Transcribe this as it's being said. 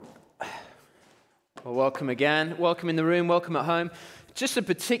Well, welcome again. Welcome in the room, welcome at home. Just a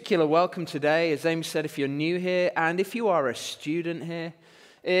particular welcome today, as Amy said, if you're new here and if you are a student here.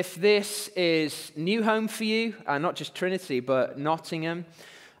 If this is new home for you, not just Trinity, but Nottingham,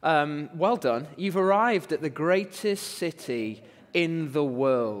 well done. You've arrived at the greatest city in the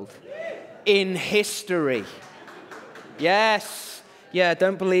world, in history. Yes. Yeah,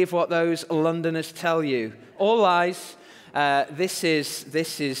 don't believe what those Londoners tell you. All lies. This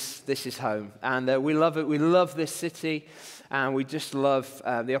is home, and we love it. We love this city, and we just love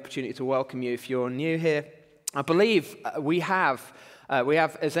the opportunity to welcome you if you're new here. I believe we have,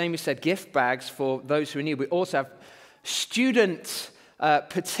 as Amy said, gift bags for those who are new. We also have student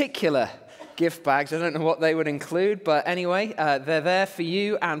particular gift bags. I don't know what they would include, but anyway, they're there for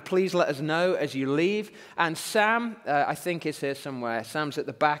you, and please let us know as you leave. And Sam, I think, is here somewhere. Sam's at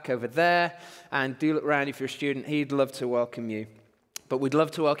the back over there, and do look around if you're a student. He'd love to welcome you. But we'd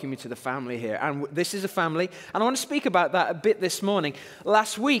love to welcome you to the family here. And this is a family, and I want to speak about that a bit this morning.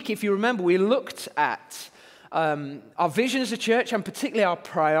 Last week, if you remember, we looked at our vision as a church and particularly our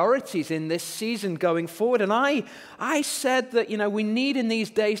priorities in this season going forward. And I said that, we need in these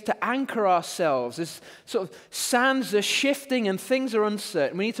days to anchor ourselves as sort of sands are shifting and things are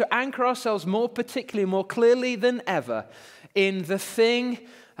uncertain. We need to anchor ourselves more clearly than ever in the thing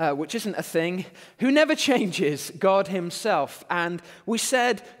which isn't a thing, who never changes, God himself. And we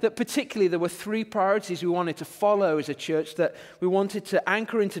said that particularly there were three priorities we wanted to follow as a church, that we wanted to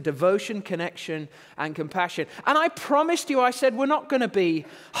anchor into devotion, connection, and compassion. And I promised you, I said, we're not going to be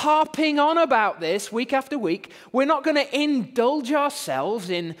harping on about this week after week. We're not going to indulge ourselves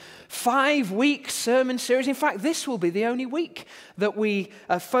in 5-week sermon series. In fact, this will be the only week that we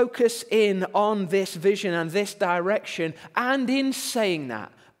focus in on this vision and this direction. And in saying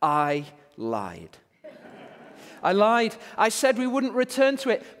that, I lied. I lied. I said we wouldn't return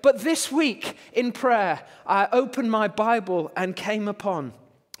to it. But this week in prayer, I opened my Bible and came upon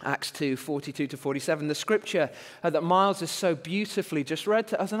Acts 2, 42 to 47, the scripture that Miles has so beautifully just read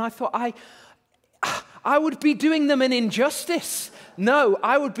to us. And I thought, I would be doing them an injustice. No,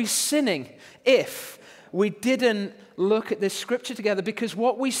 I would be sinning if we didn't look at this scripture together, because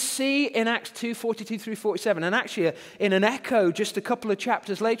what we see in Acts 2, 42 through 47, and actually in an echo just a couple of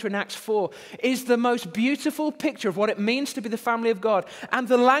chapters later in Acts 4, is the most beautiful picture of what it means to be the family of God. And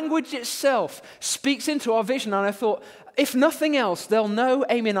the language itself speaks into our vision. And I thought, if nothing else, they'll know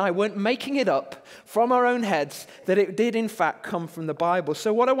Amy and I weren't making it up from our own heads, that it did in fact come from the Bible.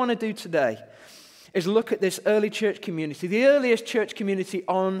 So what I want to do today is look at this early church community, the earliest church community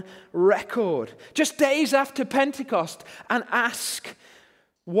on record, just days after Pentecost, and ask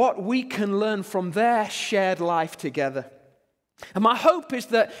what we can learn from their shared life together. And my hope is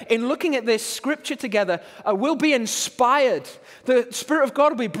that in looking at this scripture together, we'll be inspired. The Spirit of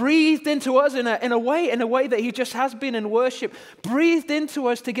God will be breathed into us in a way that He just has been in worship, breathed into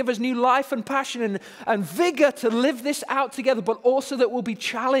us to give us new life and passion and vigor to live this out together, but also that we'll be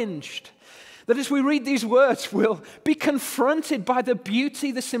challenged. That as we read these words, we'll be confronted by the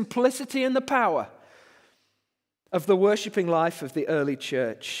beauty, the simplicity, and the power of the worshiping life of the early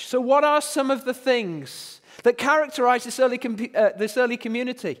church. So what are some of the things that characterize this early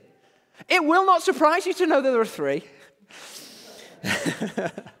community? It will not surprise you to know that there are three.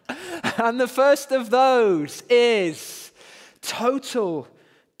 And the first of those is total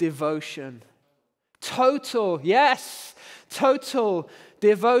devotion. Total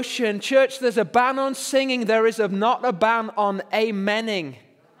devotion. Church, there's a ban on singing. There is not a ban on amening.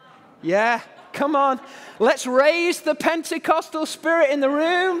 Yeah, come on. Let's raise the Pentecostal spirit in the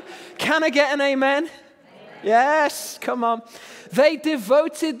room. Can I get an amen? Yes, come on. They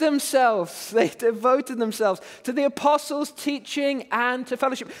devoted themselves to the apostles' teaching and to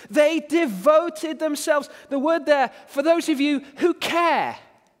fellowship. They devoted themselves. The word there, for those of you who care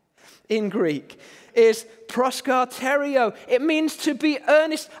in Greek, is proskarterio. It means to be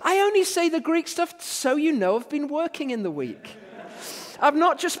earnest. I only say the Greek stuff so you know I've been working in the week. I've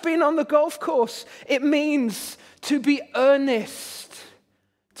not just been on the golf course. It means to be earnest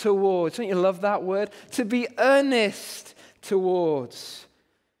towards. Don't you love that word? To be earnest towards.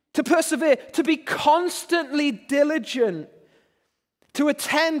 To persevere. To be constantly diligent. To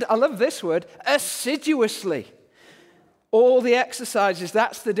attend, I love this word, assiduously. All the exercises,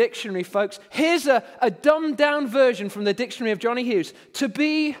 that's the dictionary, folks. Here's a dumbed down version from the dictionary of Johnny Hughes. To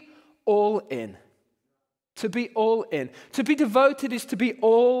be all in. To be all in. To be devoted is to be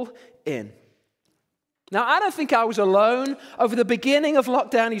all in. Now, I don't think I was alone over the beginning of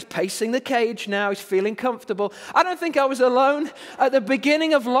lockdown. He's pacing the cage now. He's feeling comfortable. I don't think I was alone at the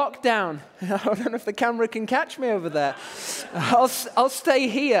beginning of lockdown. I don't know if the camera can catch me over there. I'll stay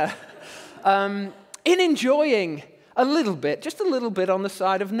here. in enjoying a little bit, just a little bit on the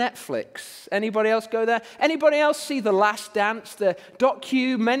side of Netflix. Anybody else go there? Anybody else see The Last Dance, the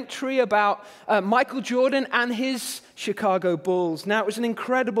documentary about Michael Jordan and his Chicago Bulls? Now, it was an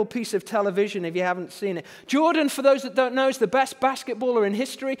incredible piece of television if you haven't seen it. Jordan, for those that don't know, is the best basketballer in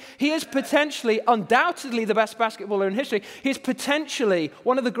history. He is potentially, undoubtedly the best basketballer in history. He is potentially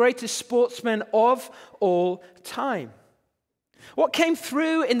one of the greatest sportsmen of all time. What came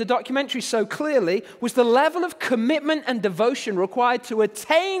through in the documentary so clearly was the level of commitment and devotion required to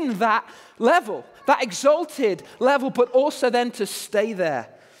attain that level, that exalted level, but also then to stay there.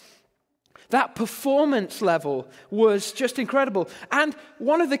 That performance level was just incredible. And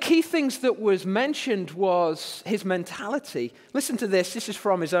one of the key things that was mentioned was his mentality. Listen to this. This is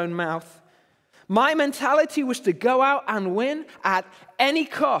from his own mouth. My mentality was to go out and win at any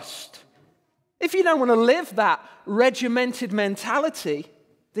cost. If you don't want to live that regimented mentality,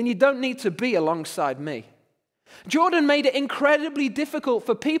 then you don't need to be alongside me. Jordan made it incredibly difficult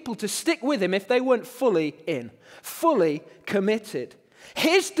for people to stick with him if they weren't fully in, fully committed.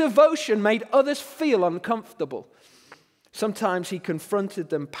 His devotion made others feel uncomfortable. Sometimes he confronted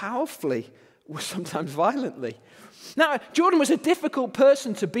them powerfully, or sometimes violently. Now, Jordan was a difficult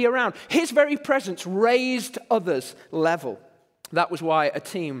person to be around. His very presence raised others' level. That was why the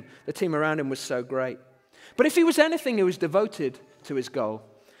team around him was so great. But if he was anything, he was devoted to his goal.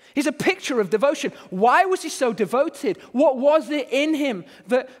 He's a picture of devotion. Why was he so devoted? What was it in him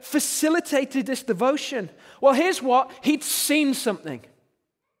that facilitated this devotion? Well, here's what. He'd seen something.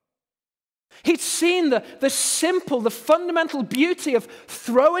 He'd seen the simple, the fundamental beauty of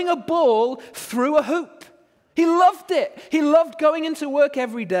throwing a ball through a hoop. He loved it. He loved going into work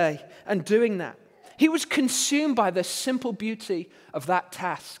every day and doing that. He was consumed by the simple beauty of that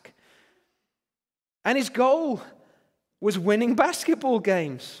task. And his goal was winning basketball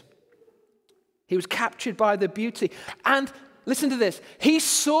games. He was captured by the beauty. And listen to this. He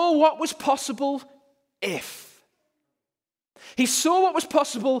saw what was possible if. He saw what was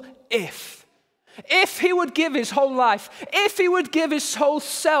possible if. If he would give his whole life, if he would give his whole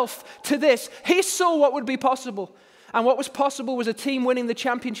self to this, he saw what would be possible. And what was possible was a team winning the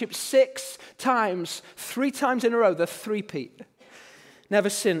championship 6 times, 3 times in a row, the three-peat. Never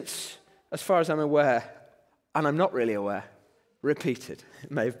since, as far as I'm aware, and I'm not really aware, repeated.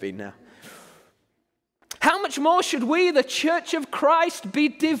 It may have been now. How much more should we, the Church of Christ, be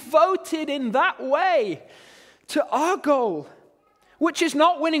devoted in that way to our goal, which is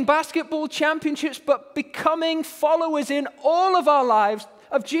not winning basketball championships, but becoming followers in all of our lives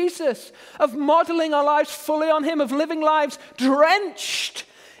of Jesus, of modeling our lives fully on him, of living lives drenched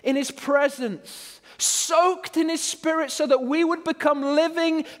in his presence, soaked in his spirit, so that we would become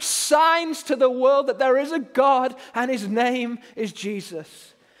living signs to the world that there is a God and his name is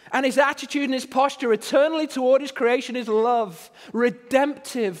Jesus. And his attitude and his posture eternally toward his creation is love,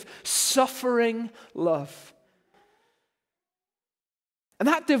 redemptive, suffering love. And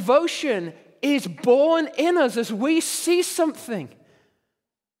that devotion is born in us as we see something.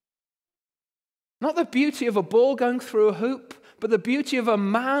 Not the beauty of a ball going through a hoop, but the beauty of a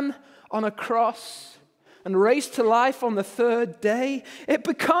man on a cross and raised to life on the 3rd day.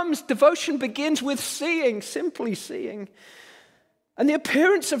 Devotion begins with seeing, simply seeing. And the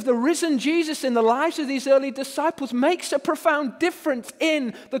appearance of the risen Jesus in the lives of these early disciples makes a profound difference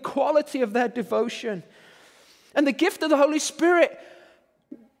in the quality of their devotion. And the gift of the Holy Spirit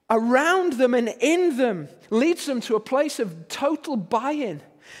around them and in them leads them to a place of total buy-in.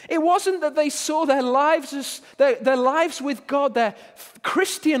 It wasn't that they saw their lives as their lives with God, their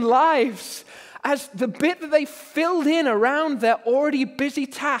Christian lives, as the bit that they filled in around their already busy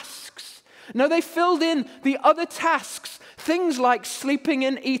tasks. No, they filled in the other tasks, things like sleeping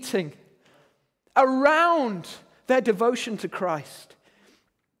and eating, around their devotion to Christ.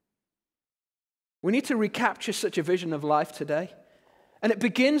 We need to recapture such a vision of life today. And it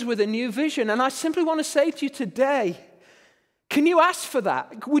begins with a new vision. And I simply want to say to you today, can you ask for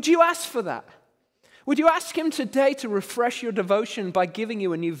that? Would you ask for that? Would you ask him today to refresh your devotion by giving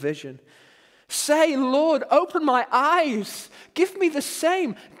you a new vision? Say, Lord, open my eyes. Give me the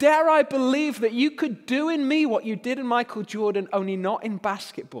same. Dare I believe that you could do in me what you did in Michael Jordan, only not in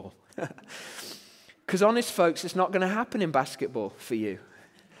basketball. Because honest folks, it's not going to happen in basketball for you.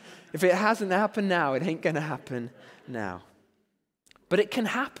 If it hasn't happened now, it ain't going to happen now. But it can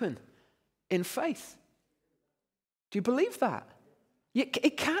happen in faith. Do you believe that?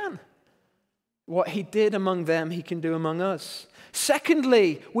 It can. What he did among them, he can do among us.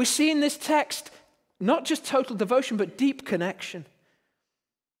 Secondly, we see in this text not just total devotion, but deep connection.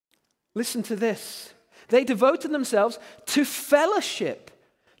 Listen to this. They devoted themselves to fellowship,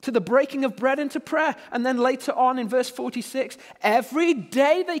 to the breaking of bread and to prayer. And then later on in verse 46, every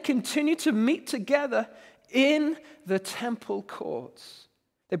day they continued to meet together in the temple courts.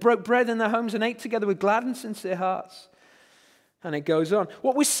 They broke bread in their homes and ate together with glad and sincere hearts. And it goes on.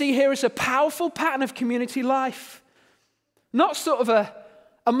 What we see here is a powerful pattern of community life. Not sort of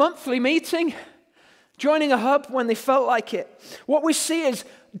a monthly meeting, joining a hub when they felt like it. What we see is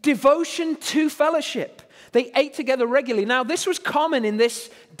devotion to fellowship. They ate together regularly. Now, this was common in this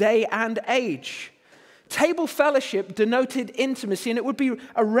day and age. Table fellowship denoted intimacy, and it would be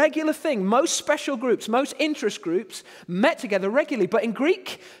a regular thing. Most special groups, most interest groups met together regularly. But in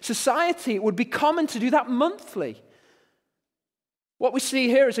Greek society, it would be common to do that monthly. What we see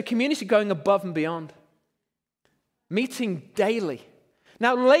here is a community going above and beyond, meeting daily.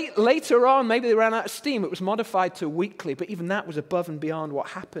 Now, later on, maybe they ran out of steam. It was modified to weekly, but even that was above and beyond what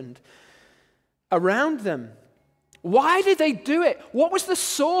happened around them. Why did they do it? What was the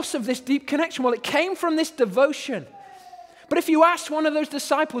source of this deep connection? Well, it came from this devotion. But if you asked one of those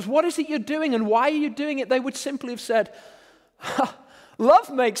disciples, what is it you're doing and why are you doing it? They would simply have said,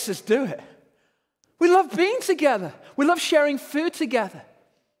 love makes us do it. We love being together. We love sharing food together.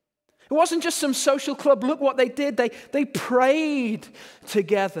 It wasn't just some social club. Look what they did. They prayed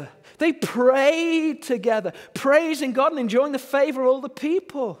together. They prayed together, praising God and enjoying the favor of all the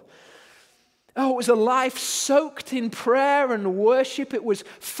people. Oh, it was a life soaked in prayer and worship. It was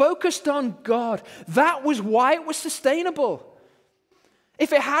focused on God. That was why it was sustainable.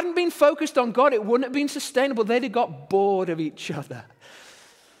 If it hadn't been focused on God, it wouldn't have been sustainable. They'd have got bored of each other.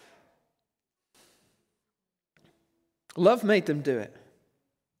 Love made them do it.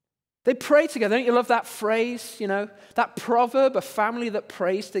 They prayed together. Don't you love that phrase, that proverb, a family that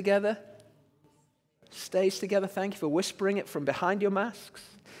prays together, stays together. Thank you for whispering it from behind your masks.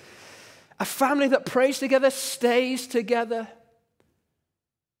 A family that prays together stays together.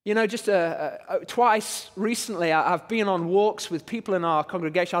 Just twice recently, I've been on walks with people in our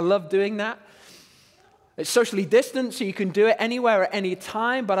congregation. I love doing that. It's socially distant, so you can do it anywhere at any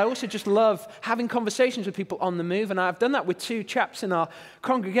time, but I also just love having conversations with people on the move, and I've done that with two chaps in our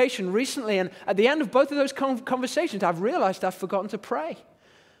congregation recently, and at the end of both of those conversations, I've realized I've forgotten to pray.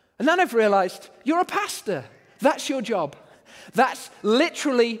 And then I've realized, you're a pastor. That's your job. That's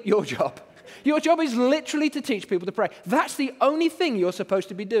literally your job. Your job is literally to teach people to pray. That's the only thing you're supposed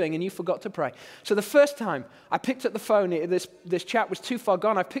to be doing, and you forgot to pray. So the first time I picked up the phone, this chap was too far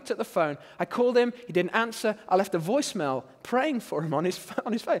gone. I picked up the phone. I called him. He didn't answer. I left a voicemail praying for him on his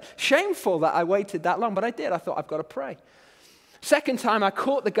phone. Shameful that I waited that long, but I did. I thought, I've got to pray. Second time, I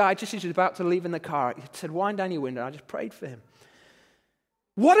caught the guy just as he was about to leave in the car. He said, wind down your window. I just prayed for him.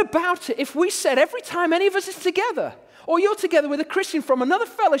 What about it if we said every time any of us is together, or you're together with a Christian from another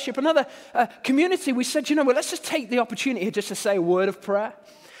fellowship, another community, we said, let's just take the opportunity here just to say a word of prayer.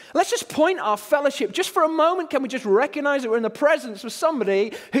 Let's just point our fellowship. Just for a moment, can we just recognize that we're in the presence of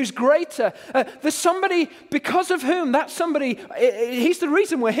somebody who's greater? There's somebody because of whom that somebody, he's the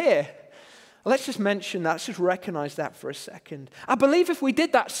reason we're here. Let's just mention that. Let's just recognize that for a second. I believe if we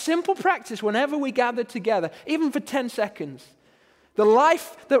did that simple practice whenever we gathered together, even for 10 seconds, the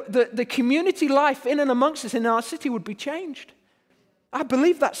life, the community life in and amongst us in our city would be changed. I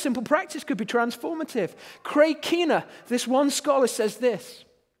believe that simple practice could be transformative. Craig Keener, this one scholar, says this: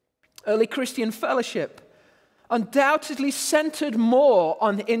 early Christian fellowship undoubtedly centered more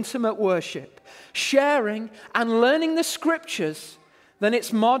on intimate worship, sharing and learning the scriptures than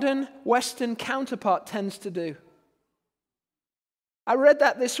its modern Western counterpart tends to do. I read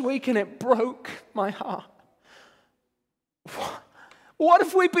that this week and it broke my heart. What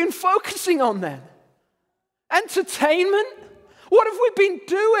have we been focusing on then? Entertainment? What have we been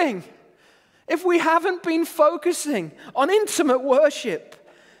doing if we haven't been focusing on intimate worship?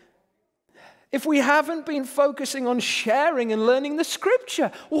 If we haven't been focusing on sharing and learning the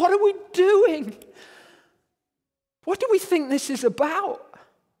scripture, what are we doing? What do we think this is about?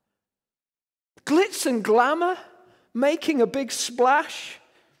 Glitz and glamour? Making a big splash?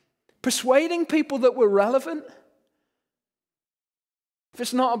 Persuading people that we're relevant? If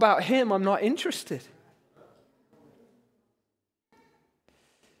it's not about him, I'm not interested.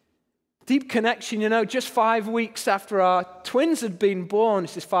 Deep connection, just 5 weeks after our twins had been born,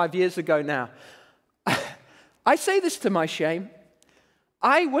 this is 5 years ago now. I say this to my shame.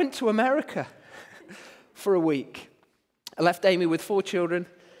 I went to America for a week. I left Amy with 4 children,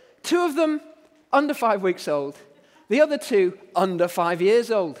 2 of them under 5 weeks old, the other 2 under 5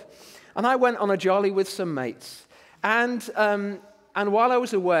 years old. And I went on a jolly with some mates. And while I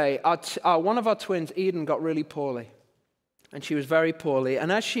was away, one of our twins, Eden, got really poorly. And she was very poorly.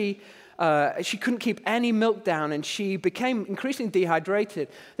 And as she She couldn't keep any milk down, and she became increasingly dehydrated.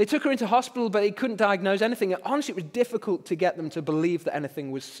 They took her into hospital, but they couldn't diagnose anything. Honestly, it was difficult to get them to believe that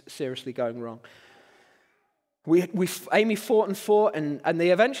anything was seriously going wrong. Amy fought, and they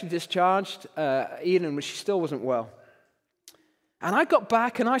eventually discharged Eden, but she still wasn't well. And I got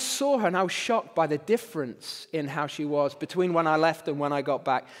back and I saw her, and I was shocked by the difference in how she was between when I left and when I got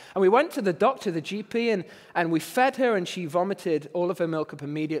back. And we went to the doctor, the GP, and we fed her, and she vomited all of her milk up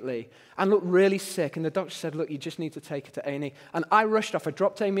immediately and looked really sick. And the doctor said, look, you just need to take her to A&E. And I rushed off. I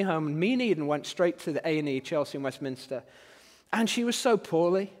dropped Amy home, and me and Eden went straight to the A&E, Chelsea and Westminster. And she was so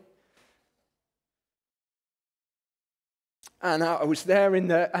poorly. And I was there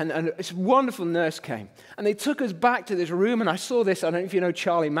and this wonderful nurse came. And they took us back to this room, and I saw this. I don't know if you know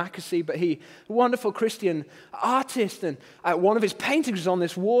Charlie Mackesy, but a wonderful Christian artist. And one of his paintings was on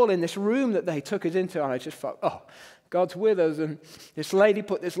this wall in this room that they took us into. And I just thought, oh, God's with us. And this lady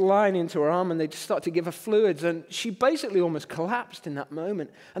put this line into her arm, and they just started to give her fluids. And she basically almost collapsed in that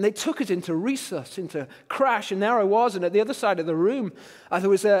moment. And they took us into resus, into crash. And there I was. And at the other side of the room, there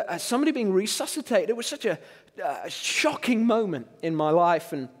was somebody being resuscitated. It was such a shocking moment in my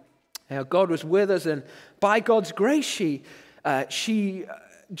life, and God was with us, and by God's grace, she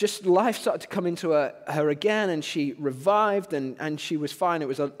just life started to come into her again, and she revived, and she was fine. It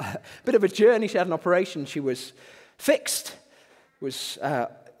was a bit of a journey. She had an operation. She was fixed. It was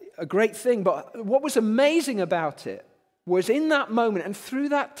a great thing, but what was amazing about it was in that moment and through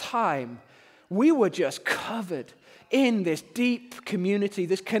that time, we were just covered in this deep community,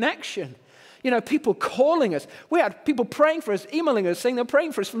 this connection. You know, people calling us. We had people praying for us, emailing us, saying they're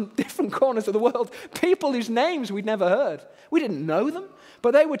praying for us from different corners of the world. People whose names we'd never heard. We didn't know them,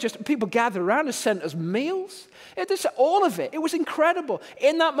 but they were just, people gathered around us, sent us meals. All of it. It was incredible.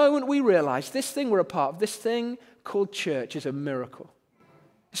 In that moment, we realized this thing we're a part of, this thing called church, is a miracle.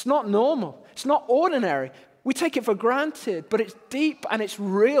 It's not normal. It's not ordinary. We take it for granted, but it's deep and it's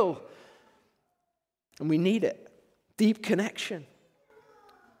real. And we need it. Deep connection.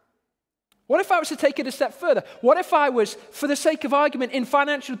 What if I was to take it a step further? What if I was, for the sake of argument, in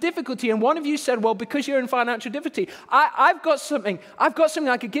financial difficulty, and one of you said, well, because you're in financial difficulty, I've got something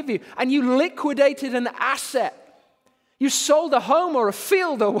I could give you, and you liquidated an asset. You sold a home or a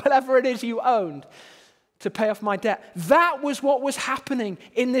field or whatever it is you owned to pay off my debt. That was what was happening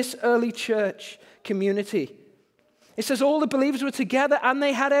in this early church community. It says all the believers were together and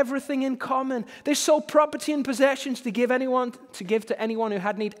they had everything in common. They sold property and possessions to give to anyone who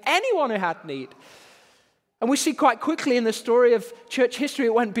had need. Anyone who had need. And we see quite quickly in the story of church history,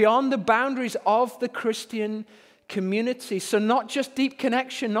 it went beyond the boundaries of the Christian community. So not just deep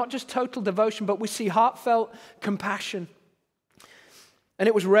connection, not just total devotion, but we see heartfelt compassion. And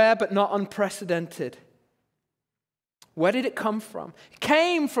it was rare but not unprecedented. Where did it come from? It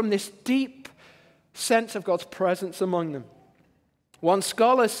came from this deep sense of God's presence among them. One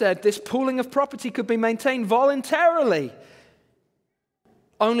scholar said this pooling of property could be maintained voluntarily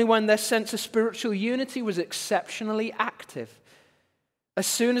only when their sense of spiritual unity was exceptionally active. As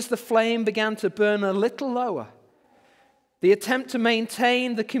soon as the flame began to burn a little lower, the attempt to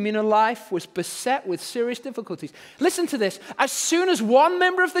maintain the communal life was beset with serious difficulties. Listen to this. As soon as one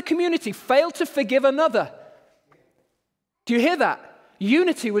member of the community failed to forgive another, do you hear that?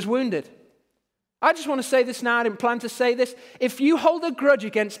 Unity was wounded. I just want to say this now. I didn't plan to say this. If you hold a grudge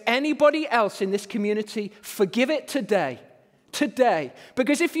against anybody else in this community, forgive it today. Today.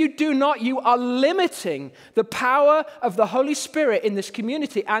 Because if you do not, you are limiting the power of the Holy Spirit in this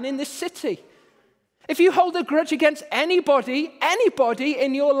community and in this city. If you hold a grudge against anybody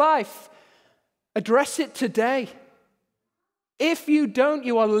in your life, address it today. If you don't,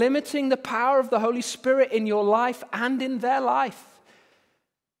 you are limiting the power of the Holy Spirit in your life and in their life.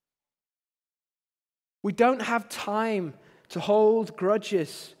 We don't have time to hold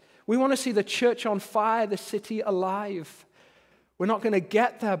grudges. We want to see the church on fire, the city alive. We're not going to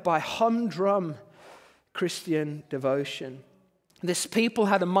get there by humdrum Christian devotion. This people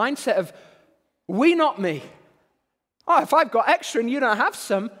had a mindset of, we, not me. Oh, if I've got extra and you don't have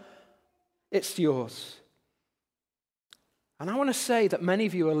some, it's yours. And I want to say that many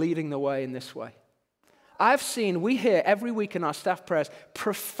of you are leading the way in this way. We hear every week in our staff prayers,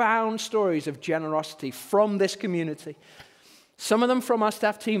 profound stories of generosity from this community. Some of them from our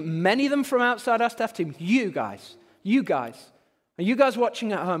staff team, many of them from outside our staff team. You guys, and you guys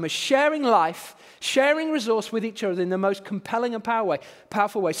watching at home are sharing life, sharing resource with each other in the most compelling and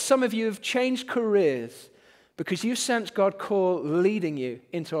powerful way. Some of you have changed careers because you sense God leading you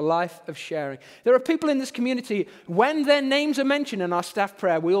into a life of sharing. There are people in this community, when their names are mentioned in our staff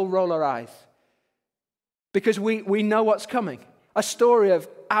prayer, we all roll our eyes. Because we know what's coming. A story of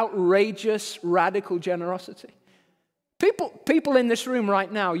outrageous, radical generosity. People in this room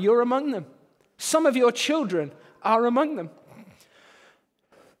right now, you're among them. Some of your children are among them.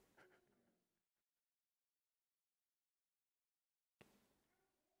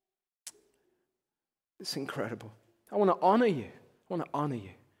 It's incredible. I want to honor you. I want to honor you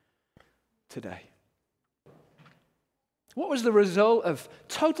today. What was the result of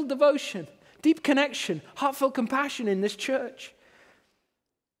total devotion, deep connection, heartfelt compassion in this church?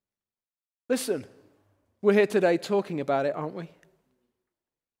 Listen, we're here today talking about it, aren't we?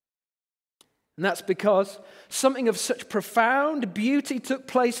 And that's because something of such profound beauty took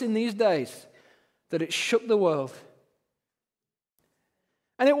place in these days that it shook the world.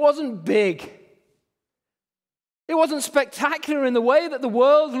 And it wasn't big. It wasn't spectacular in the way that the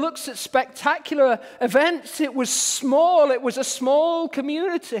world looks at spectacular events. It was small. It was a small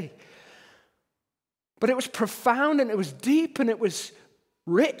community. But it was profound and it was deep and it was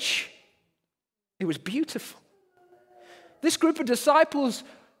rich. It was beautiful. This group of disciples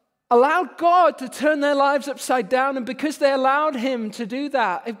allowed God to turn their lives upside down, and because they allowed Him to do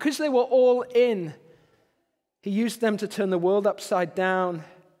that, and because they were all in, He used them to turn the world upside down.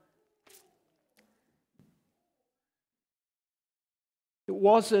 It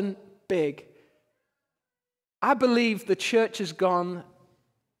wasn't big. I believe the church has gone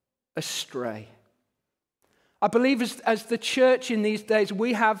astray. I believe as the church in these days,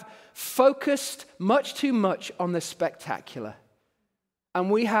 we have focused much too much on the spectacular. And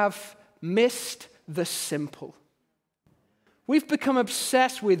we have missed the simple. We've become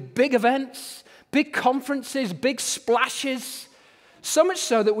obsessed with big events, big conferences, big splashes, so much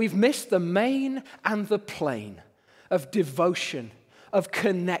so that we've missed the main and the plain of devotion, of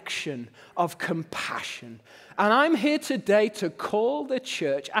connection, of compassion. And I'm here today to call the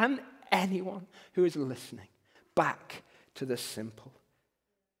church and anyone who is listening back to the simple.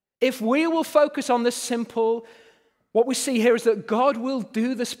 If we will focus on the simple, what we see here is that God will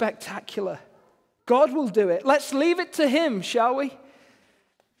do the spectacular. God will do it. Let's leave it to Him, shall we?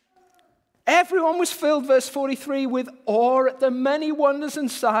 Everyone was filled, verse 43, with awe at the many wonders and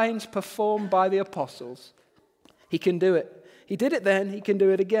signs performed by the apostles. He can do it. He did it then. He can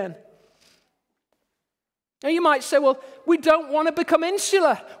do it again. Now you might say, well, we don't want to become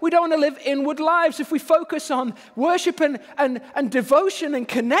insular. We don't want to live inward lives. If we focus on worship and devotion and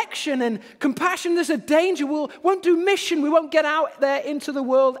connection and compassion, there's a danger. We won't do mission. We won't get out there into the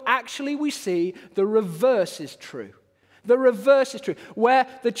world. Actually, we see the reverse is true. The reverse is true. Where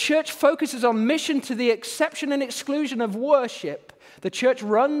the church focuses on mission to the exception and exclusion of worship, the church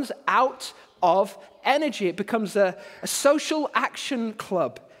runs out of energy. It becomes a social action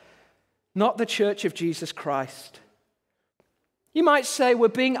club. Not the church of Jesus Christ. You might say we're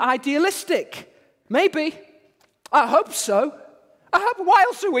being idealistic. Maybe. I hope so. Why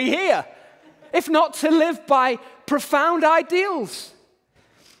else are we here? If not to live by profound ideals.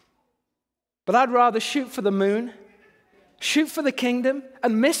 But I'd rather shoot for the moon, shoot for the kingdom,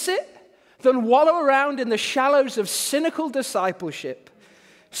 and miss it than wallow around in the shallows of cynical discipleship,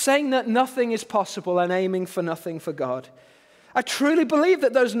 saying that nothing is possible and aiming for nothing for God. I truly believe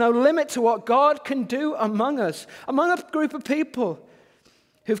that there's no limit to what God can do among us, among a group of people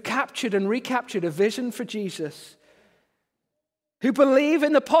who've captured and recaptured a vision for Jesus, who believe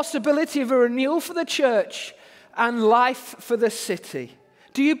in the possibility of a renewal for the church and life for the city.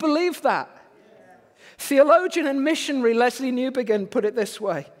 Do you believe that? Theologian and missionary Leslie Newbigin put it this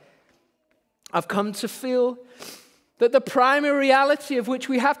way: I've come to feel that the primary reality of which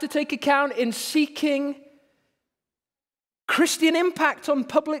we have to take account in seeking Christian impact on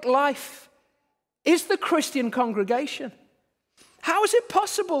public life is the Christian congregation. How is it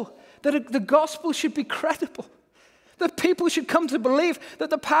possible that the gospel should be credible? That people should come to believe that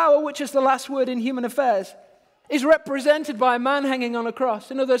the power, which is the last word in human affairs, is represented by a man hanging on a cross?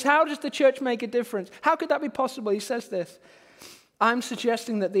 In other words, how does the church make a difference? How could that be possible? He says this: I'm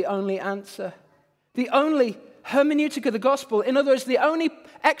suggesting that the only answer, the only hermeneutic of the gospel, in other words, the only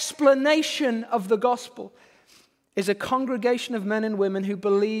explanation of the gospel, is a congregation of men and women who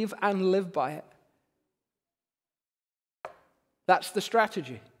believe and live by it. That's the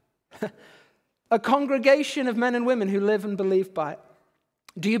strategy. A congregation of men and women who live and believe by it.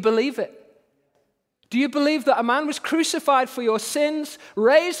 Do you believe it? Do you believe that a man was crucified for your sins,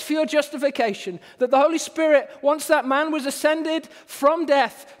 raised for your justification, that the Holy Spirit, once that man was ascended from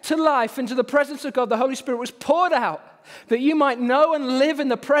death to life into the presence of God, the Holy Spirit was poured out, that you might know and live in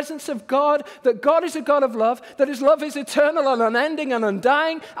the presence of God, that God is a God of love, that His love is eternal and unending and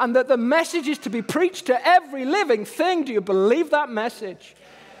undying, and that the message is to be preached to every living thing? Do you believe that message?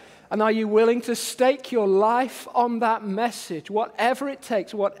 And are you willing to stake your life on that message, whatever it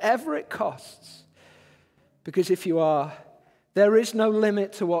takes, whatever it costs? Because if you are, there is no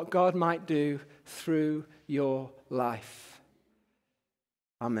limit to what God might do through your life.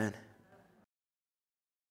 Amen.